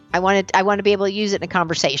anything. I want to be able to use it in a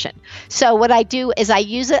conversation. So what I do is I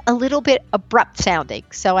use it a little bit abrupt sounding.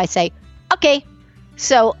 So I say, okay.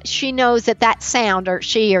 So she knows that sound, or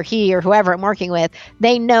she or he or whoever I'm working with,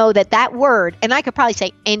 they know that word, and I could probably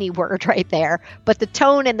say any word right there, but the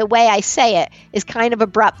tone and the way I say it is kind of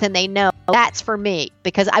abrupt, and they know that's for me,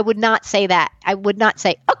 because I would not say that. I would not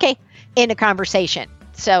say, okay, in a conversation.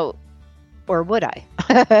 So, or would I?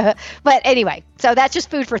 But anyway, so that's just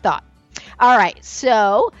food for thought. All right,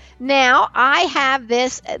 so now I have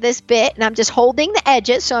this bit, and I'm just holding the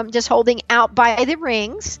edges, so I'm just holding out by the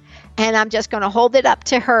rings, and I'm just going to hold it up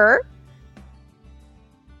to her.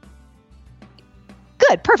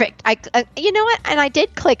 Good, perfect. You know what? And I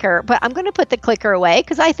did clicker, but I'm going to put the clicker away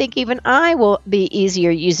because I think even I will be easier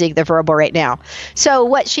using the verbal right now. So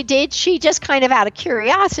what she did, she just kind of out of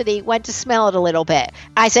curiosity went to smell it a little bit.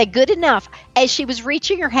 I said, good enough. As she was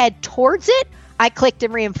reaching her head towards it, I clicked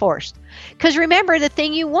and reinforced. Because remember, the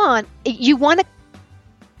thing you want to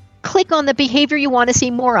click on the behavior you want to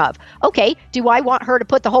see more of. Okay, do I want her to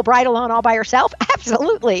put the whole bridle on all by herself?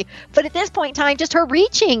 Absolutely. But at this point in time, just her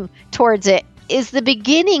reaching towards it is the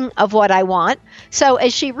beginning of what I want. So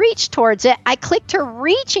as she reached towards it, I clicked her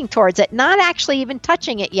reaching towards it, not actually even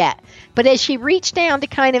touching it yet. But as she reached down to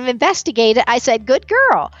kind of investigate it, I said, good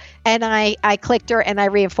girl. And I clicked her and I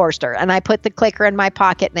reinforced her. And I put the clicker in my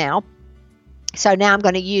pocket now. So now I'm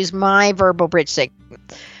going to use my verbal bridge signal.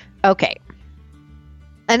 Okay.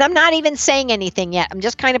 And I'm not even saying anything yet. I'm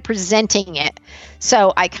just kind of presenting it.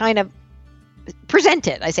 So I kind of present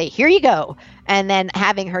it. I say, here you go. And then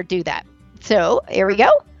having her do that. So here we go.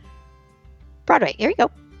 Broadway, here you go.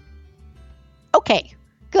 Okay,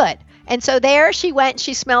 good. And so there she went.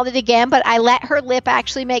 She smelled it again, but I let her lip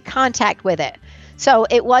actually make contact with it. So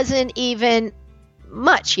it wasn't even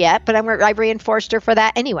much yet, but I reinforced her for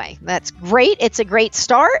that anyway. That's great. It's a great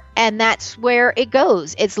start, and that's where it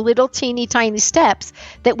goes. It's little teeny tiny steps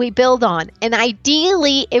that we build on. And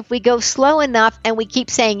ideally, if we go slow enough and we keep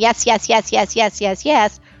saying yes, yes, yes, yes, yes, yes,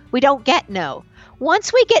 yes, we don't get no.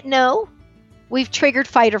 Once we get no, we've triggered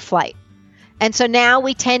fight or flight. And so now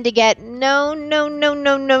we tend to get no, no, no,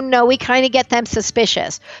 no, no, no. We kind of get them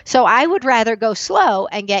suspicious. So I would rather go slow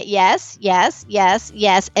and get yes, yes, yes,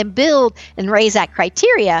 yes, and build and raise that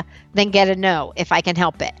criteria than get a no if I can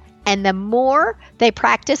help it. And the more they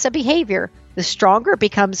practice a behavior, the stronger it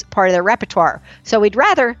becomes part of their repertoire. So we'd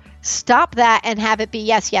rather stop that and have it be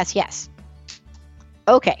yes, yes, yes.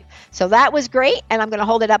 Okay, so that was great. And I'm going to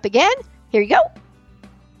hold it up again. Here you go.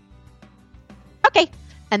 Okay.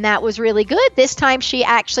 And that was really good. This time she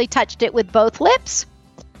actually touched it with both lips.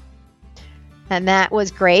 And that was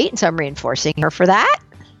great. So I'm reinforcing her for that.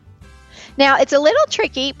 Now it's a little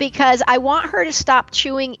tricky because I want her to stop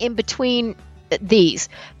chewing in between these,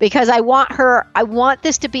 because I want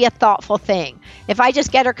this to be a thoughtful thing. If I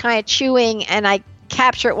just get her kind of chewing and I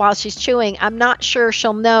capture it while she's chewing, I'm not sure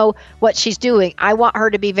she'll know what she's doing. I want her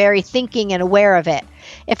to be very thinking and aware of it.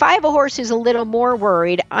 If I have a horse who's a little more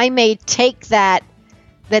worried, I may take that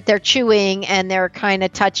they're chewing and they're kind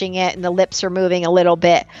of touching it and the lips are moving a little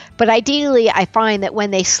bit. But ideally, I find that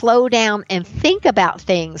when they slow down and think about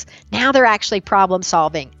things, now they're actually problem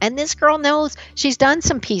solving. And this girl knows, she's done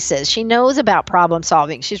some pieces. She knows about problem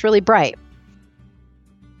solving. She's really bright.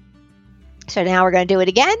 So now we're going to do it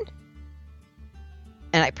again.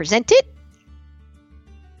 And I present it.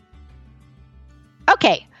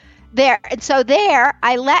 Okay. There. And so there,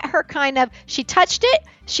 I let her she touched it.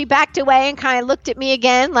 She backed away and kind of looked at me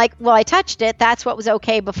again like, well, I touched it. That's what was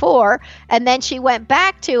okay before. And then she went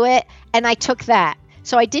back to it and I took that.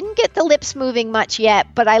 So I didn't get the lips moving much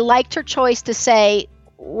yet, but I liked her choice to say,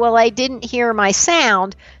 well, I didn't hear my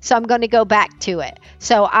sound, so I'm going to go back to it.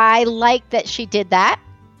 So I like that she did that.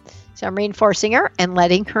 So I'm reinforcing her and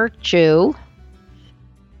letting her chew.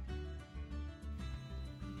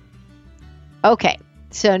 Okay.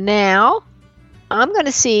 So now I'm going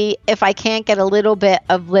to see if I can't get a little bit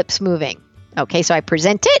of lips moving. Okay, so I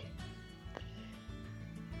present it.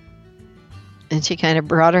 And she kind of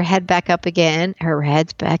brought her head back up again. Her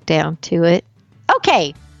head's back down to it.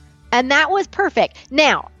 Okay. And that was perfect.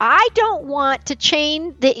 Now, I don't want to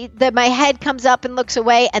chain my head comes up and looks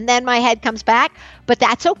away and then my head comes back, but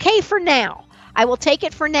that's okay for now. I will take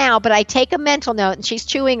it for now, but I take a mental note, and she's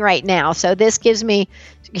chewing right now, so this gives me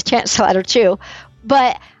a chance to let her chew.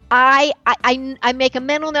 But I make a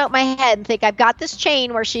mental note in my head and think I've got this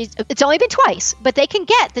chain where it's only been twice, but they can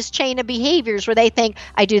get this chain of behaviors where they think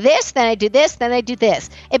I do this, then I do this, then I do this.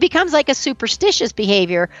 It becomes like a superstitious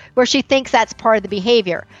behavior where she thinks that's part of the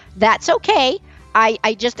behavior. That's okay.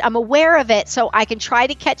 I'm aware of it, so I can try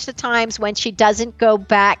to catch the times when she doesn't go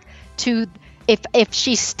back to, if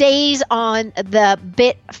she stays on the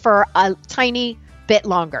bit for a tiny bit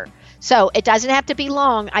longer. So it doesn't have to be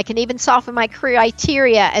long. I can even soften my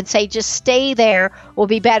criteria and say just stay there will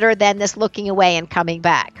be better than this looking away and coming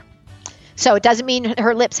back. So it doesn't mean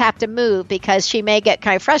her lips have to move, because she may get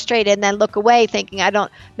kind of frustrated and then look away thinking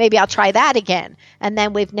maybe I'll try that again. And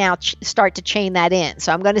then we've now start to chain that in.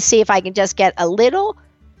 So I'm going to see if I can just get a little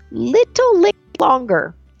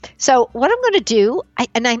longer. So what I'm going to do,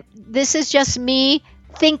 this is just me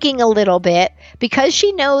thinking a little bit, because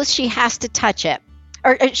she knows she has to touch it.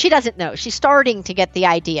 Or she doesn't know. She's starting to get the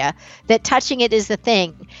idea that touching it is the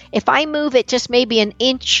thing. If I move it just maybe an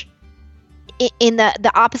inch in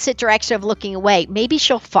the opposite direction of looking away, maybe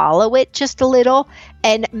she'll follow it just a little,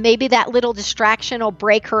 and maybe that little distraction will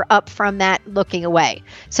break her up from that looking away.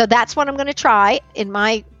 So that's what I'm going to try. In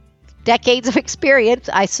my decades of experience,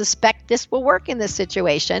 I suspect this will work in this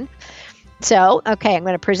situation. So, okay, I'm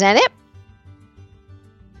going to present it.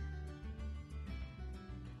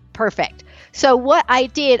 Perfect. So what I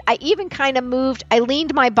did, I even kind of I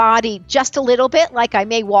leaned my body just a little bit, like I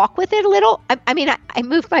may walk with it a little. I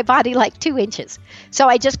moved my body like 2 inches. So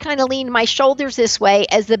I just kind of leaned my shoulders this way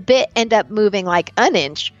as the bit ended up moving like an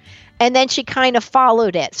inch. And then she kind of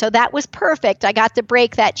followed it. So that was perfect. I got to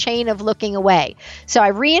break that chain of looking away. So I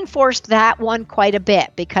reinforced that one quite a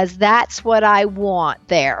bit, because that's what I want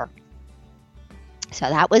there. So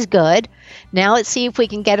that was good. Now let's see if we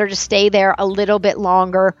can get her to stay there a little bit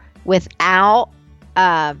longer without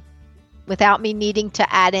me needing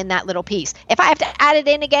to add in that little piece. If I have to add it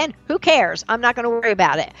in again, who cares? I'm not going to worry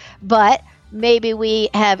about it. But maybe we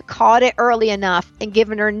have caught it early enough and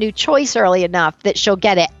given her a new choice early enough that she'll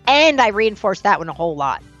get it. And I reinforced that one a whole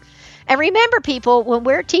lot. And remember, people, when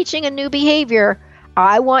we're teaching a new behavior,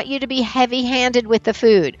 I want you to be heavy-handed with the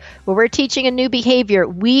food. When we're teaching a new behavior,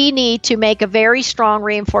 we need to make a very strong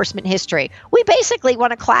reinforcement history. We basically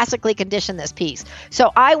want to classically condition this piece. So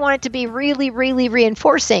I want it to be really, really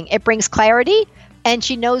reinforcing. It brings clarity, and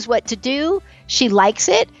she knows what to do. She likes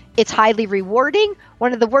it. It's highly rewarding.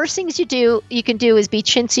 One of the worst things you can do is be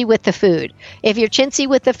chintzy with the food. If you're chintzy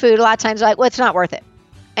with the food, a lot of times like, well, it's not worth it.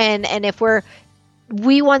 And if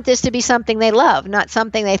we want this to be something they love, not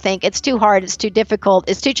something they think it's too hard, it's too difficult,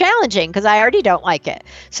 it's too challenging, because I already don't like it.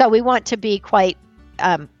 So we want to be quite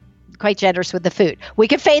generous with the food. We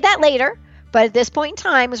can fade that later, but at this point in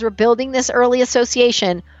time, as we're building this early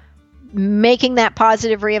association, making that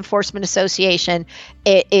positive reinforcement association,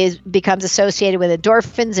 becomes associated with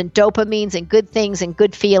endorphins and dopamines and good things and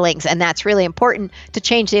good feelings. And that's really important to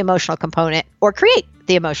change the emotional component or create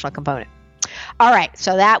the emotional component. All right,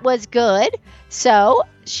 so that was good. So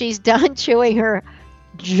she's done chewing her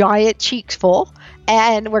giant cheeks full,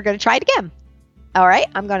 and we're going to try it again. All right,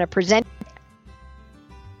 I'm going to present.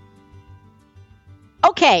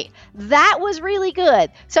 Okay, that was really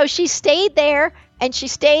good. So she stayed there, and she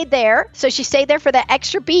stayed there. So she stayed there for the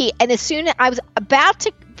extra beat, and as soon as I was about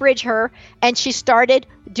to bridge her, and she started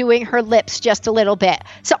doing her lips just a little bit.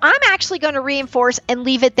 So I'm actually going to reinforce and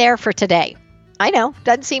leave it there for today. I know,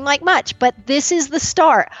 doesn't seem like much, but this is the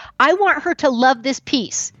start. I want her to love this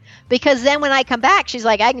piece, because then when I come back, she's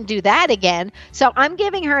like, I can do that again. So I'm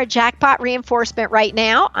giving her a jackpot reinforcement right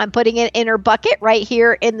now. I'm putting it in her bucket right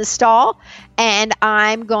here in the stall, and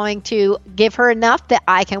I'm going to give her enough that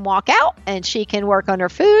I can walk out and she can work on her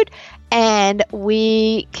food, and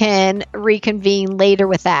we can reconvene later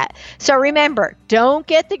with that. So remember, don't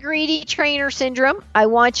get the greedy trainer syndrome. I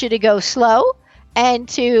want you to go slow, and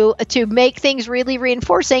to make things really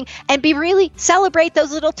reinforcing, and celebrate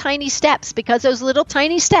those little tiny steps, because those little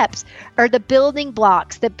tiny steps are the building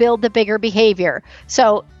blocks that build the bigger behavior.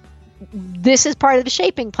 So this is part of the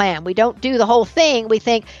shaping plan. We don't do the whole thing. We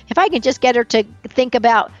think, if I can just get her to think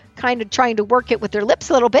about kind of trying to work it with her lips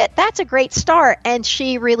a little bit, that's a great start. And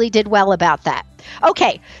she really did well about that.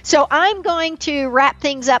 Okay, so I'm going to wrap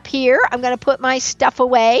things up here. I'm going to put my stuff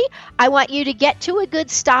away. I want you to get to a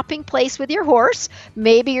good stopping place with your horse.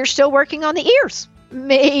 Maybe you're still working on the ears.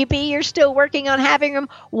 Maybe you're still working on having them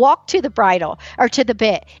walk to the bridle or to the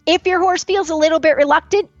bit. If your horse feels a little bit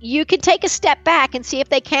reluctant, you can take a step back and see if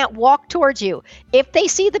they can't walk towards you. If they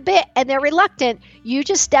see the bit and they're reluctant, you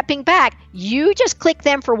just stepping back, you just click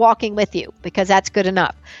them for walking with you because that's good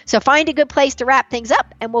enough. So find a good place to wrap things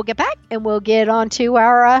up and we'll get back and we'll get on to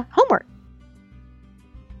our homework.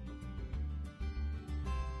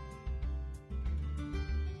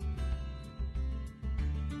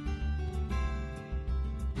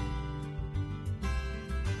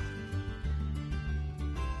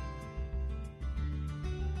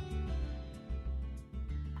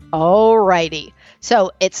 Alrighty.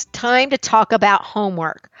 So it's time to talk about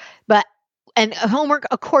homework. And homework,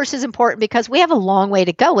 of course, is important because we have a long way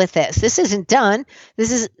to go with this. This isn't done.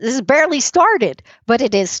 This is barely started, but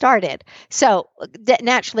it is started. So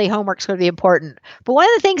naturally, homework's going to be important. But one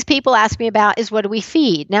of the things people ask me about is what do we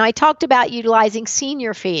feed? Now, I talked about utilizing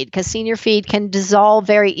senior feed because senior feed can dissolve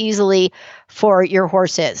very easily for your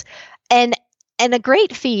horses. And a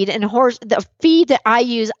great feed and the feed that I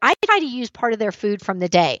use, I try to use part of their food from the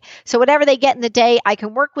day. So whatever they get in the day, I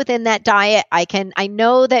can work within that diet. I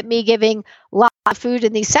know that me giving lots of food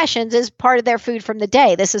in these sessions is part of their food from the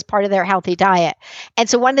day. This is part of their healthy diet. And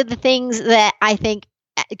so one of the things that I think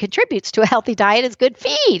contributes to a healthy diet is good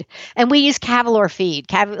feed. And we use Cavalor feed.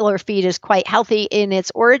 Cavalor feed is quite healthy in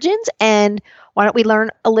its origins. And why don't we learn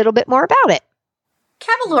a little bit more about it?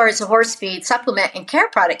 Cavalor is a horse feed, supplement, and care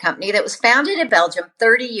product company that was founded in Belgium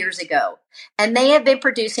 30 years ago, and they have been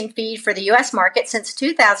producing feed for the U.S. market since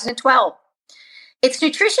 2012. Its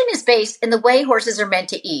nutrition is based in the way horses are meant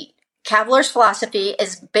to eat. Cavalor's philosophy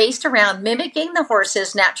is based around mimicking the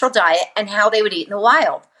horse's natural diet and how they would eat in the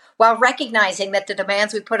wild, while recognizing that the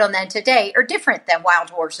demands we put on them today are different than wild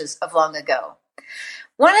horses of long ago.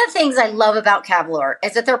 One of the things I love about Cavalor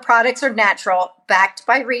is that their products are natural, backed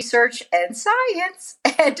by research and science,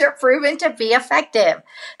 and are proven to be effective.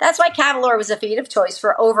 That's why Cavalor was a feed of choice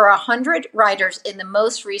for over 100 riders in the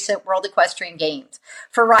most recent World Equestrian Games,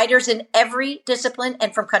 for riders in every discipline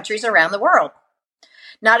and from countries around the world.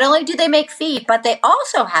 Not only do they make feed, but they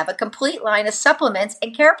also have a complete line of supplements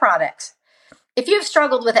and care products. If you've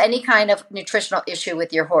struggled with any kind of nutritional issue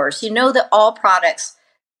with your horse, you know that all products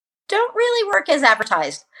don't really work as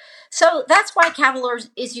advertised. So that's why Cavalor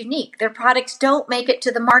is unique. Their products don't make it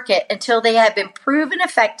to the market until they have been proven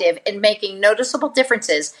effective in making noticeable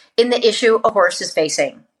differences in the issue a horse is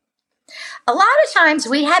facing. A lot of times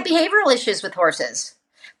we have behavioral issues with horses,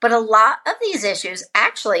 but a lot of these issues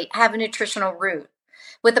actually have a nutritional root.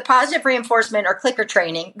 With the positive reinforcement or clicker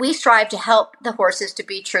training, we strive to help the horses to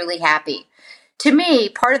be truly happy. To me,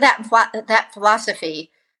 part of that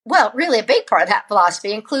philosophy, well, really a big part of that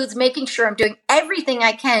philosophy includes making sure I'm doing everything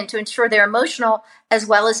I can to ensure their emotional as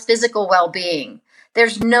well as physical well-being.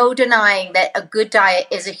 There's no denying that a good diet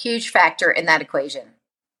is a huge factor in that equation.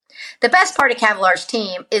 The best part of Cavalor's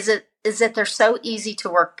team is that they're so easy to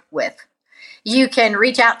work with. You can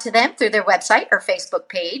reach out to them through their website or Facebook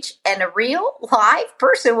page, and a real live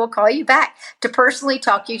person will call you back to personally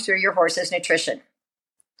talk you through your horse's nutrition.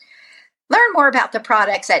 Learn more about the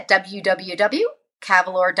products at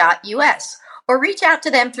www.cavalor.us or reach out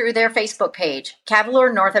to them through their Facebook page,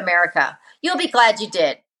 Cavalor North America. You'll be glad you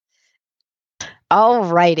did. All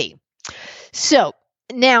righty. So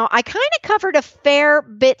now I kind of covered a fair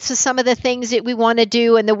bits of some of the things that we want to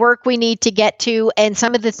do and the work we need to get to and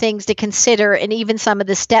some of the things to consider and even some of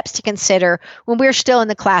the steps to consider when we're still in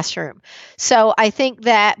the classroom. So I think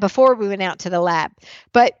that before we went out to the lab,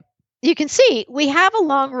 but you can see we have a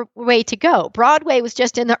long way to go. Broadway was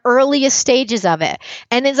just in the earliest stages of it.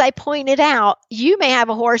 And as I pointed out, you may have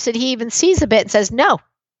a horse that he even sees a bit and says, no,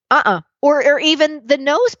 or even the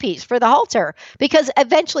nose piece for the halter, because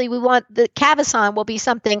eventually we want the cavesson will be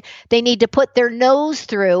something they need to put their nose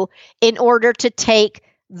through in order to take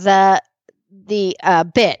the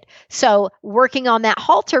bit. So working on that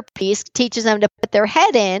halter piece teaches them to put their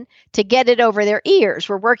head in to get it over their ears.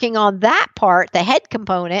 We're working on that part, the head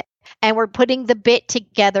component, and we're putting the bit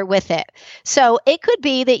together with it. So it could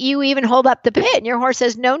be that you even hold up the bit and your horse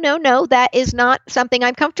says, no, that is not something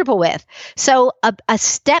I'm comfortable with. So a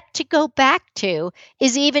step to go back to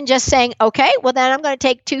is even just saying, okay, well then I'm going to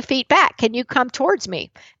take 2 feet back. Can you come towards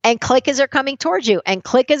me? And click as they're coming towards you and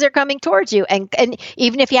click as they're coming towards you. And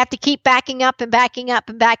even if you have to keep backing up and backing up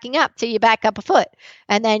and backing up till you back up a foot,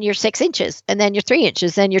 and then you're 6 inches, and then you're 3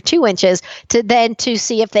 inches, then you're 2 inches to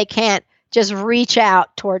see if they can't just reach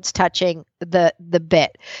out towards touching the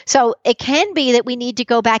bit. So it can be that we need to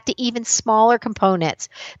go back to even smaller components.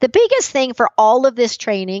 The biggest thing for all of this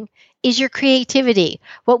training is your creativity.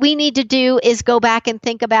 What we need to do is go back and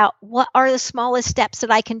think about what are the smallest steps that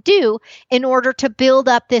I can do in order to build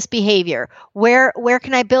up this behavior. Where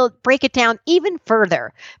can I break it down even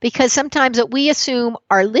further? Because sometimes what we assume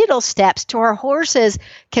are little steps to our horses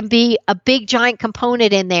can be a big giant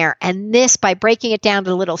component in there. And this, by breaking it down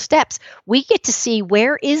to little steps, we get to see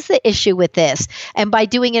where is the issue with this. And by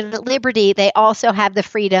doing it at Liberty, they also have the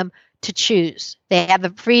freedom to choose. They have the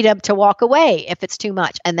freedom to walk away if it's too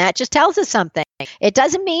much. And that just tells us something. It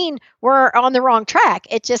doesn't mean we're on the wrong track.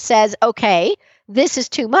 It just says, okay, this is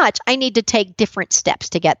too much. I need to take different steps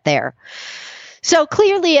to get there. So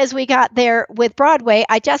clearly, as we got there with Broadway,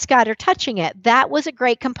 I just got her touching it. That was a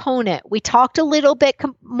great component. We talked a little bit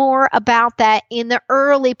more about that in the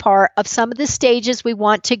early part of some of the stages we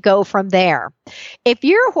want to go from there. If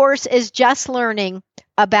your horse is just learning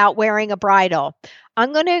about wearing a bridle,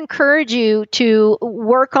 I'm going to encourage you to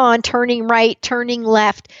work on turning right, turning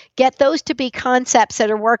left, get those to be concepts that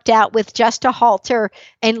are worked out with just a halter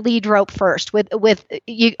and lead rope first, with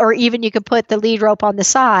you, or even you can put the lead rope on the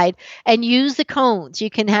side and use the cones. You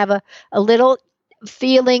can have a little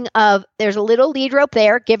feeling of there's a little lead rope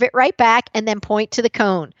there, give it right back, and then point to the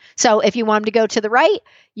cone. So if you want them to go to the right,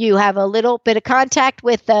 you have a little bit of contact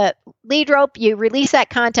with the lead rope, you release that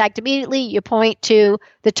contact immediately, you point to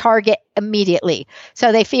the target immediately.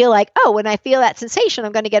 So they feel like, oh, when I feel that sensation,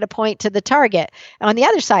 I'm going to get a point to the target. And on the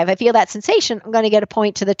other side, if I feel that sensation, I'm going to get a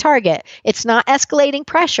point to the target. It's not escalating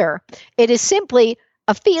pressure. It is simply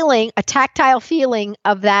a feeling, a tactile feeling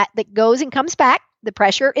of that goes and comes back. The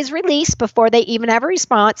pressure is released before they even have a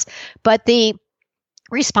response, but the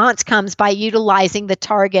response comes by utilizing the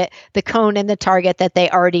target, the cone and the target that they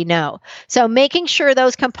already know. So making sure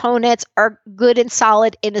those components are good and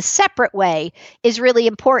solid in a separate way is really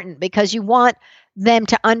important because you want them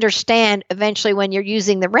to understand eventually when you're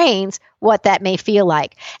using the reins what that may feel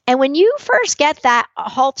like. And when you first get that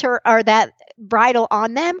halter or that bridle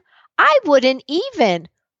on them, I wouldn't even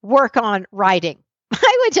work on riding.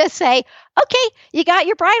 I would just say, okay, you got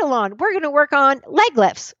your bridle on. We're going to work on leg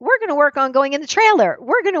lifts. We're going to work on going in the trailer.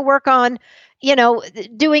 We're going to work on,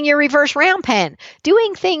 doing your reverse round pen,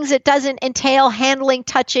 doing things that doesn't entail handling,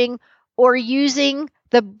 touching, or using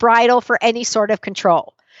the bridle for any sort of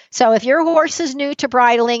control. So if your horse is new to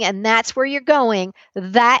bridling and that's where you're going,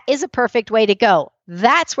 that is a perfect way to go.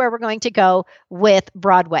 That's where we're going to go with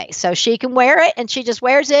Broadway. So she can wear it and she just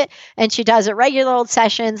wears it and she does it regular old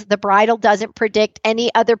sessions. The bridle doesn't predict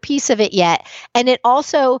any other piece of it yet. And it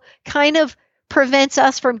also kind of prevents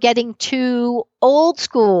us from getting too old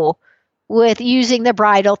school with using the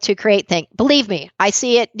bridle to create things. Believe me, I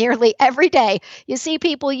see it nearly every day. You see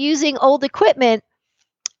people using old equipment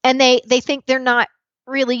and they think they're not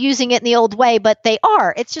really using it in the old way, but they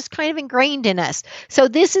are. It's just kind of ingrained in us. So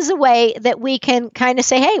this is a way that we can kind of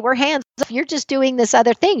say, hey, we're hands off. You're just doing this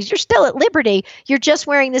other things. You're still at liberty. You're just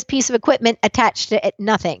wearing this piece of equipment attached to it,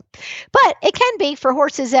 nothing. But it can be for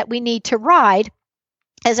horses that we need to ride.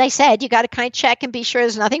 As I said, you got to kind of check and be sure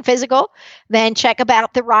there's nothing physical. Then check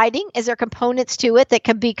about the riding. Is there components to it that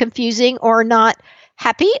can be confusing or not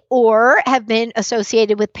happy or have been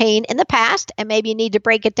associated with pain in the past? And maybe you need to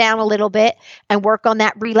break it down a little bit and work on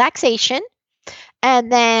that relaxation.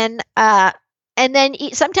 And then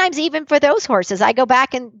sometimes even for those horses, I go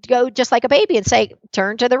back and go just like a baby and say,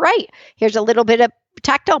 turn to the right. Here's a little bit of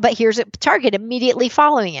tactile, but here's a target immediately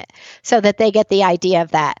following it so that they get the idea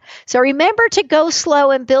of that. So remember to go slow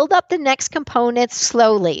and build up the next components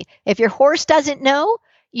slowly. If your horse doesn't know,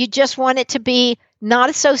 you just want it to be not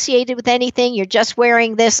associated with anything. You're just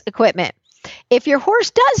wearing this equipment. If your horse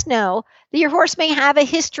does know, your horse may have a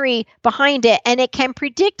history behind it and it can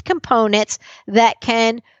predict components that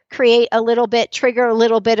can create trigger a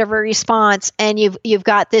little bit of a response, and you've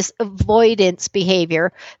got this avoidance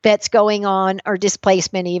behavior that's going on, or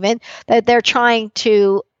displacement even, that they're trying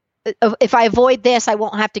to, if I avoid this, I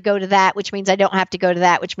won't have to go to that, which means I don't have to go to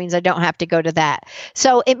that, which means I don't have to go to that.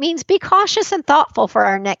 So it means be cautious and thoughtful for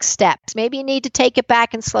our next steps. Maybe you need to take it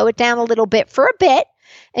back and slow it down a little bit for a bit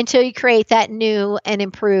until you create that new and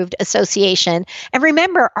improved association. And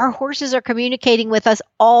remember, our horses are communicating with us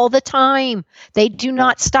all the time. They do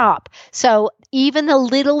not stop. So even the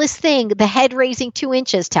littlest thing, the head raising 2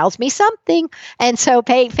 inches tells me something. And so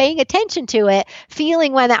paying attention to it,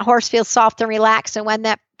 feeling when that horse feels soft and relaxed and when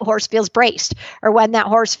that horse feels braced or when that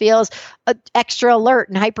horse feels extra alert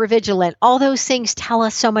and hypervigilant. All those things tell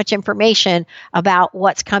us so much information about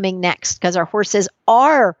what's coming next because our horses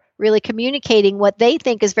are really communicating what they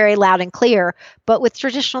think is very loud and clear. But with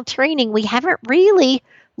traditional training, we haven't really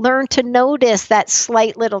learned to notice that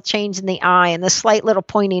slight little change in the eye and the slight little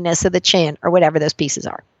pointiness of the chin or whatever those pieces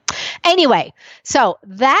are. Anyway, so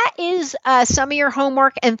that is some of your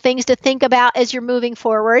homework and things to think about as you're moving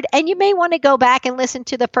forward. And you may want to go back and listen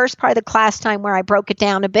to the first part of the class time where I broke it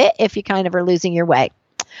down a bit if you kind of are losing your way.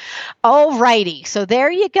 All righty. So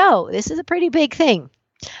there you go. This is a pretty big thing.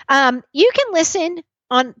 You can listen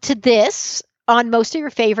to this on most of your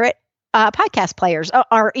favorite podcast players,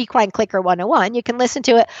 or Equine Clicker 101. You can listen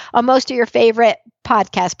to it on most of your favorite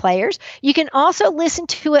podcast players. You can also listen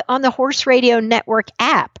to it on the Horse Radio Network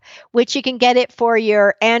app, which you can get it for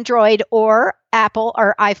your Android or Apple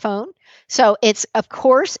or iPhone. So it's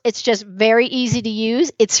just very easy to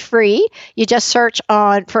use. It's free. You just search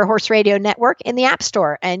for Horse Radio Network in the App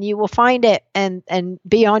Store and you will find it and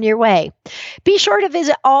be on your way. Be sure to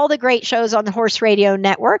visit all the great shows on the Horse Radio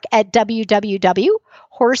Network at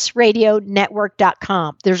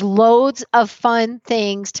www.horseradionetwork.com. There's loads of fun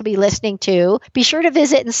things to be listening to. Be sure to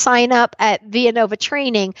visit and sign up at Villanova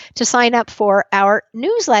Training to sign up for our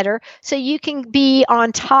newsletter so you can be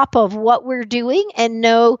on top of what we're doing and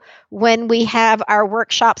know when we have our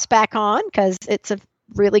workshops back on, because it's a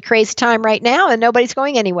really crazy time right now and nobody's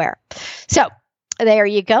going anywhere. So there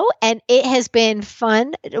you go. And it has been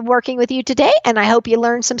fun working with you today. And I hope you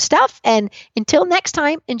learned some stuff. And until next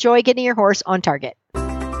time, enjoy getting your horse on target.